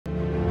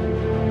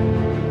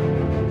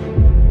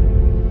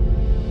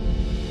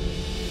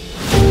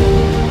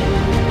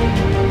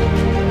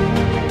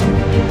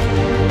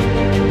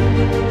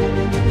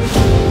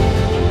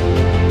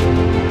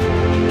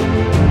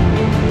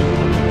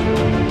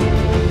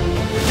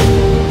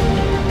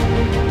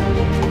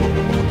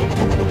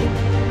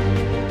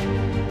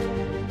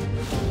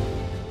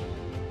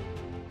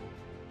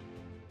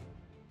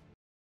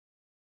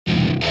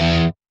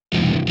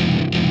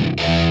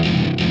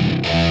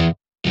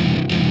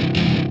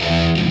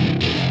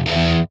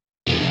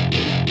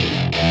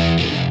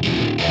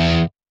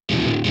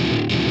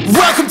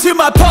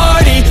my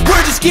party,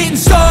 we're just getting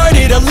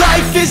started. A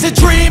life is a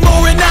dream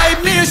or a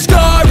nightmare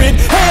scarring.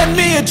 Hand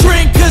me a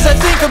drink cause I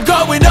think I'm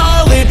going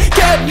all in.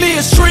 Get me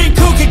a shrink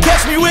who can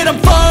catch me when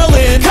I'm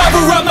falling.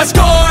 Cover up my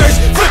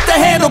scars, flip the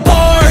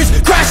handlebars,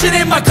 crashing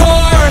in my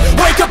car,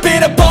 wake up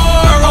in a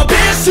bar. I'll be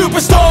a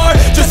superstar,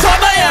 just on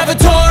my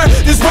avatar.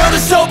 This world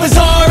is so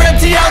bizarre,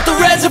 empty out the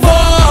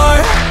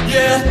reservoir.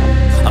 Yeah,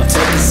 I'm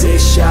taking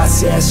 6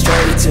 shots, yeah,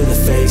 straight to the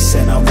face.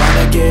 And I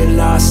wanna get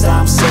lost,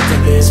 I'm sick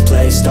of this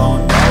place.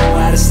 Don't know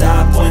how to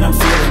stop when I'm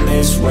feeling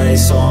this way.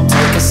 So I'm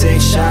taking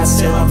 6 shots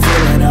till I'm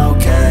feeling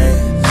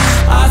okay.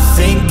 I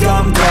think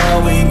I'm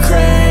going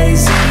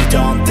crazy,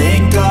 don't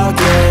think I'll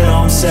get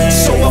home safe.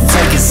 So I'm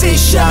taking 6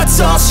 shots,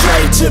 all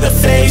straight to the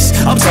face.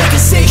 I'm taking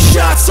 6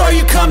 shots, are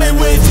you coming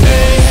with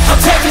me? I'm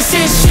taking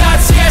 6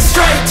 shots, yeah,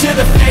 straight to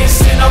the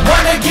face. And I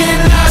wanna get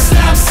lost,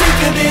 I'm sick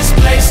of this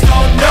place.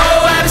 Don't know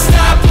how to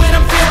stop when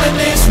I'm feeling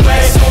this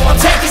way. So I'm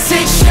taking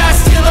 6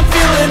 shots till I'm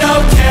feeling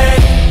okay.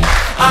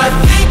 I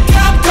think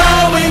I'm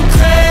going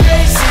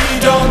crazy,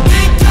 don't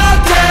think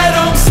I'll get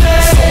home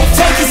safe. So I'm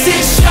taking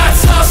 6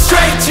 shots, all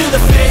straight to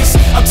the face.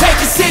 I'm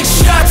taking 6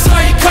 shots,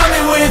 are you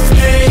coming with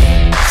me?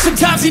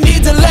 Sometimes you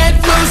need to let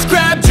loose,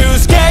 grab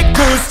juice, get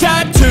goose,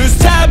 tattoos,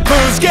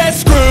 taboos, get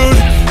screwed.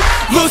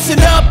 Loosen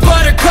up,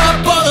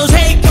 buttercup, all those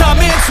hate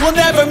comments will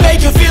never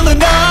make you feel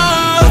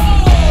enough.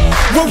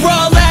 We're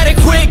all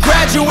adequate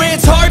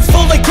graduates, heart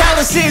full of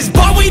calluses,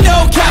 but we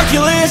know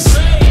calculus.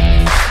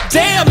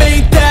 Damn,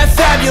 ain't that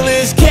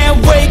fabulous? Can't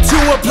wait to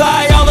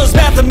apply all those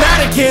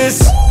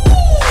mathematicus.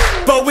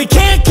 But we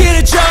can't get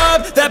a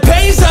job that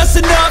pays us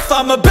enough.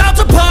 I'm about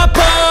to pop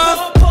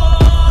off.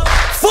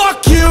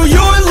 Fuck you,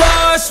 you're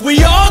lost.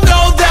 We all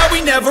know that we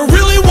never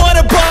really want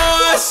a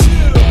boss.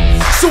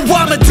 So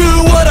I'ma do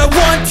what I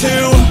want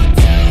to,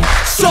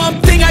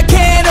 something I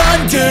can't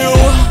undo.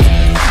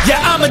 Yeah,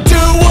 I'ma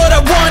do what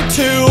I want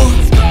to,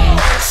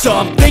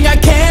 something I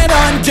can't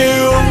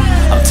undo.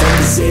 I'm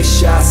taking 6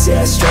 shots,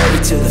 yeah,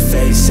 straight to the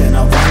face. And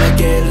I wanna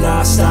get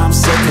lost, I'm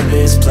sick of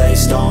this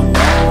place. Don't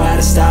know how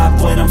to stop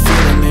when I'm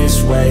feeling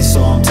this way.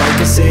 So I'm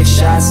taking 6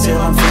 shots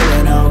till I'm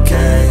feeling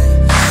okay.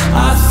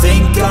 I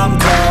think I'm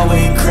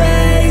going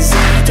crazy,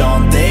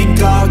 don't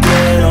think I'll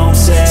get home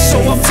safe. So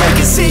I'm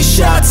taking 6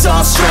 shots,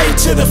 all straight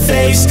to the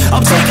face.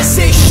 I'm taking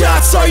 6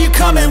 shots, are you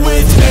coming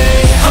with me?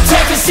 I'm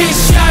taking 6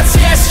 shots,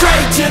 yeah,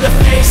 straight to the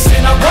face.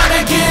 And I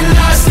wanna get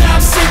lost,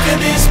 I'm sick of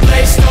this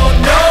place. Don't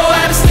know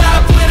how to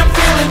stop when I'm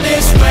feeling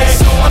this way.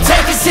 So I'm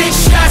taking 6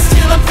 shots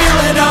till I'm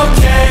feeling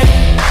okay.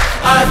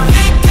 I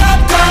think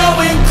I'm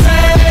going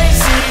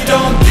crazy,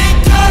 don't think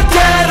I'll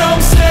get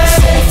home safe.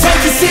 So I'm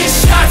taking 6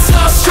 shots,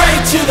 all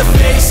straight to the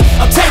face.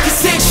 I'm taking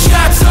 6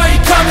 shots, are you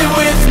coming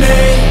with me?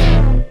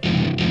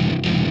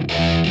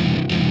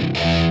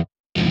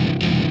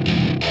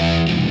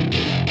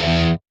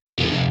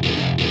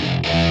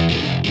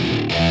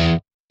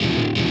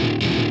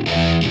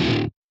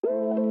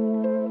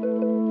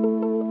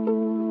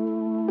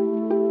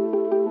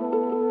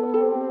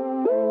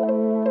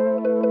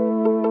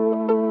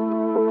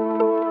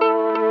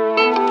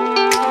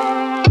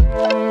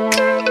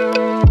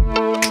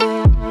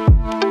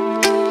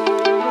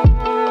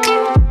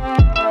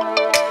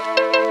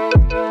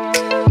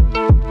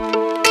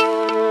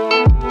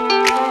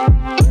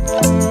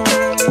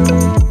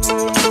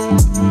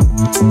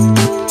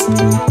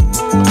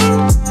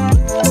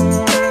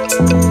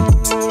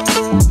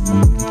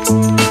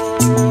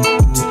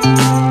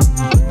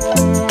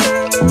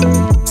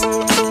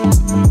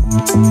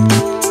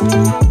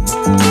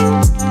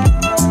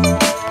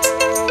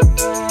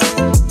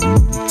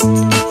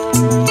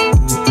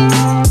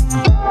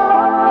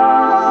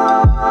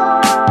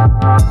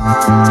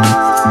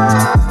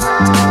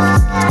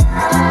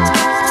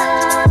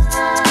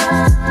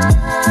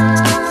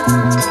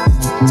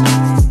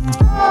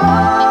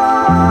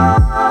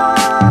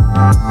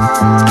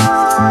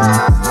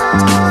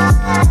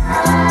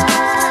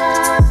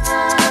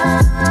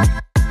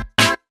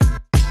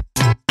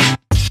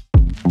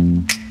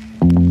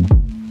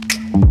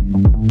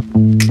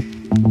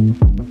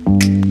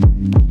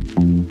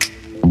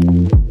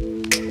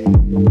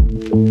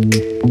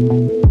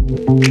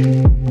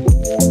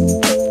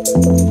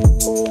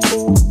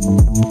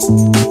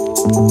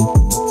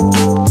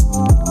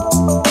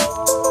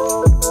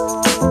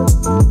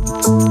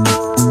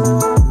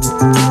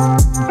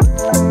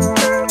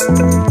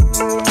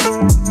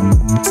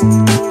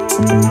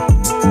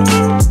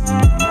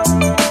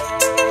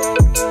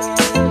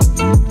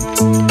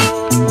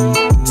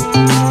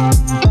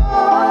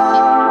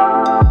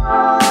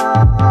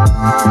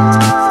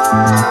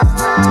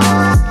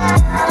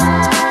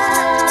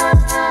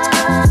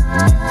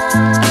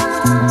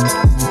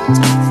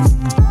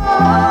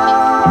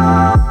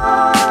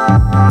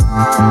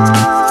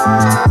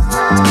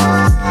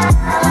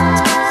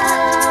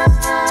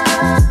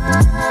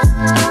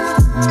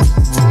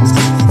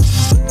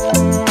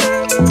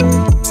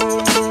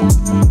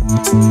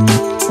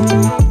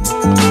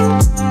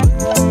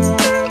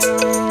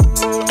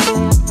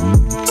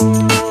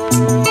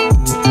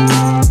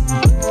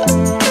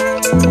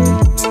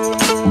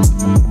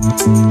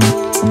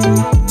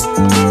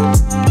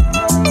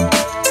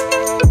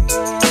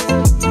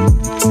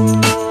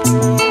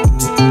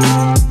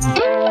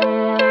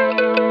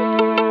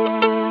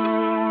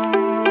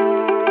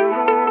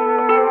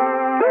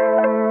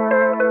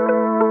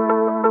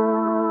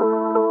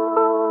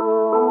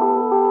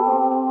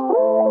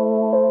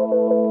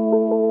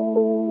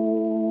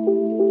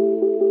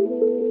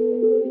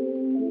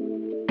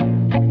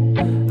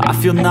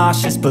 feel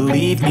nauseous,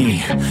 believe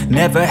me.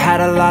 Never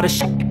had a lot of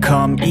shit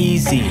come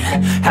easy.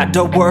 Had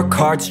to work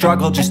hard,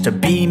 struggle just to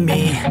be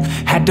me.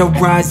 Had to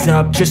rise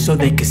up just so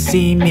they could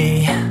see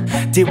me.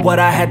 Did what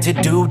I had to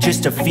do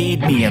just to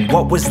feed me, and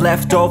what was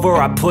left over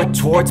I put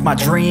towards my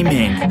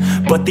dreaming.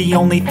 But the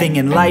only thing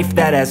in life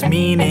that has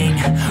meaning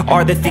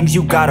are the things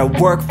you gotta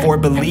work for,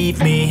 believe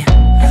me.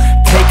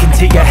 Take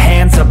into your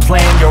hands a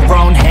plan, your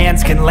own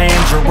hands can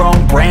land your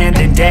own brand.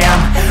 And damn,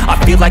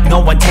 I feel like no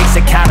one takes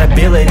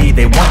accountability.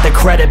 They want the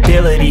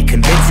credibility,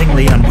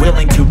 convincingly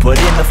unwilling to put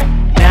in the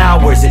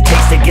hours it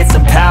takes to get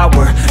some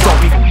power. Don't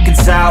be f***ing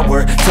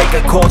sour, take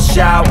a cold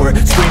shower.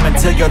 Scream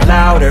until you're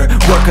louder,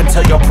 work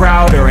until you're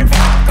prouder. And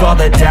f*** all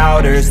the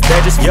doubters,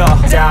 they're just your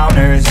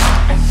downers.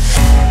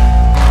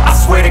 I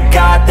swear to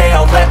God they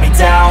all let me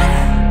down.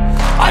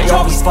 I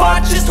always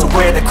fought just to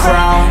wear the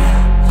crown.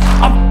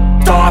 I'm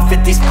off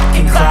at these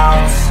fucking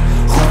clowns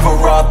who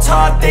were all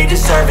taught they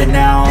deserve an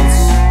ounce.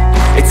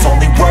 It's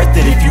only worth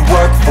it if you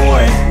work for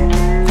it.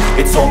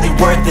 It's only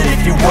worth it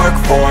if you work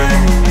for it.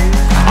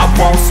 I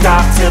won't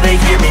stop till they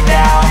hear me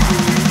now.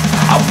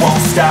 I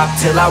won't stop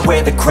till I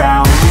wear the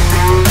crown.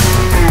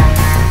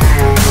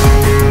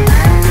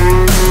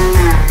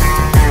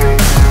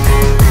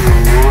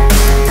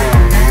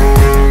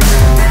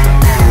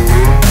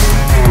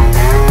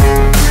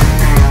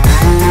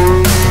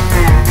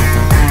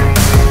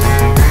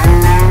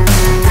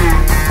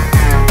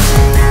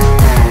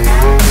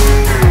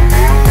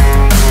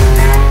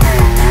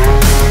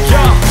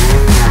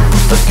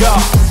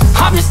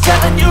 I'm just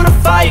telling you to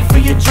fight for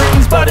your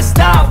dreams, but it's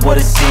not what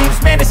it seems.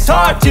 Man, it's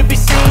hard to be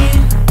seen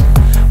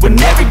when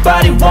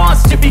everybody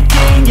wants to be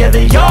king. Yeah,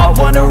 they all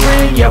wanna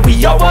ring, yeah,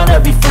 we all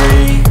wanna be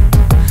free.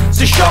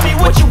 So show me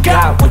what you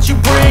got, what you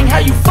bring, how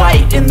you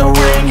fight in the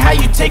ring, how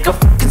you take a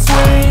fucking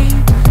swing.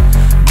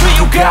 Do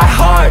you got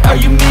heart, are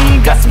you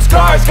mean? Got some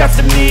scars, got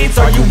some needs,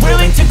 are you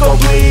willing to go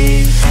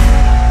bleed?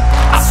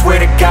 I swear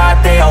to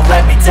God they all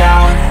let me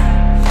down.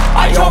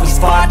 I always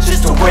fought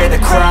just to wear the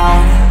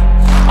crown.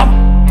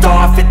 I'm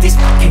off at these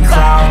fucking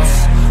clowns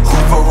who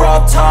were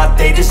all taught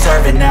they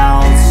deserve an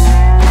ounce.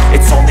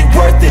 It's only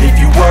worth it if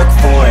you work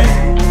for it.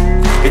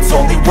 It's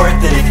only worth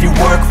it if you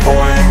work for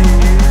it.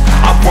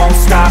 I won't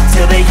stop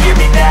till they hear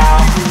me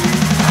now.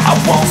 I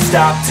won't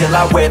stop till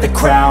I wear the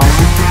crown.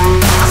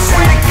 I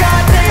swear to God